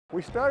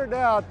We started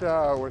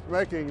out with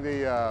making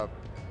the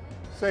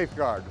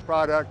Safeguard, the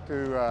product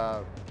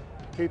to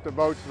keep the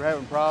boats from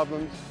having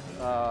problems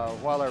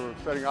while they were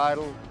sitting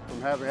idle,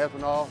 from having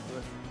ethanol.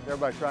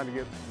 Everybody's trying to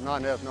get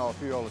non-ethanol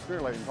fuel. It's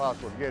nearly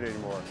impossible to get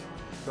anymore.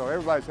 So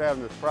everybody's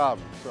having this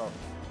problem. So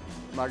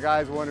my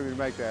guys wanted me to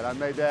make that. I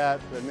made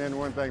that, and then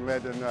one thing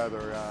led to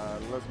another.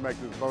 Let's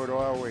make this boat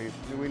oil.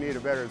 We need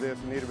a better this,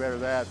 we need a better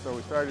that. So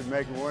we started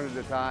making one at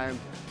a time.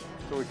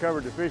 So we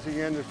covered the fishing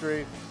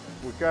industry.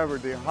 We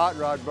covered the hot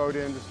rod boat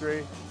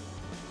industry,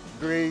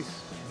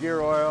 grease,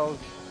 gear oils.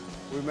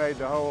 We made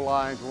the whole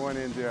line from one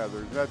end to the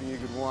other. There's nothing you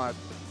could want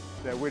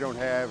that we don't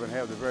have and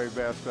have the very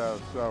best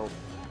of. So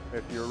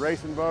if you're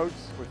racing boats,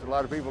 which a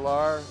lot of people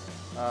are,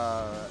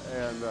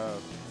 and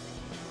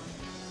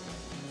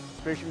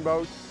fishing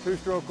boats,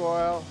 two-stroke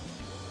oil,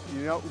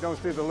 you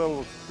don't see the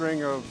little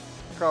string of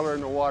color in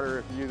the water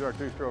if you use our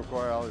two-stroke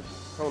oil. It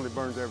totally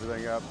burns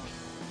everything up.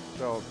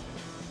 So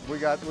we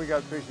got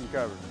fishing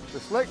covered. The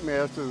slick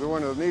mist is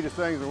one of the neatest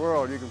things in the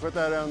world. You can put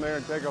that on there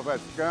and take off that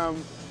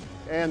scum,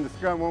 and the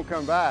scum won't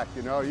come back.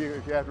 If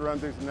you have to run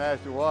through some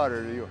nasty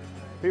water,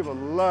 people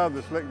love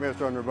the slick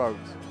mist on their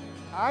boats.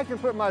 I can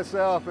put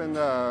myself in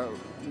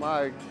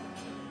my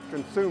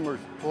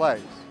consumer's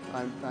place.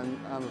 I'm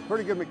a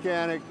pretty good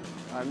mechanic.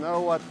 I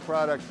know what the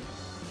products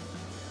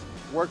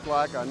work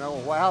like. I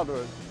know how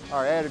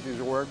our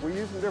additives work. We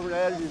use some different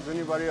additives than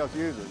anybody else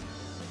uses.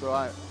 So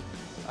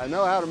I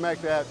know how to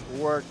make that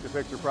work to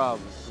fix your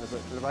problems.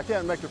 If I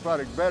can't make the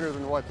product better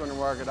than what's on the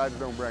market, I just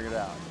don't bring it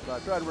out. So I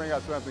try to bring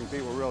out something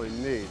people really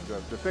need.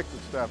 The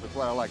fix-it stuff is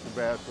what I like the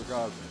best,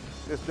 because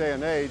this day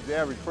and age, the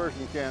average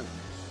person can't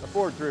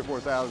afford $3,000 or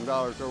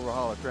 $4,000 to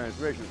overhaul a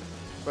transmission.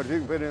 But if you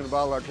can put in a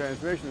bottle of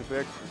transmission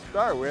fix to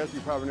start with,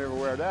 you probably never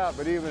wear it out.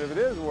 But even if it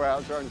is wear out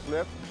and starting to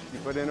slip, you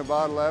put in a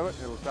bottle of it,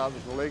 it'll stop it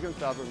from leaking,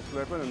 stop it from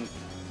slipping, and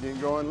you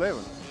can go on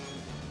living.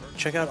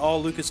 Check out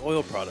all Lucas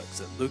Oil products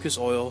at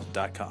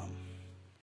lucasoil.com.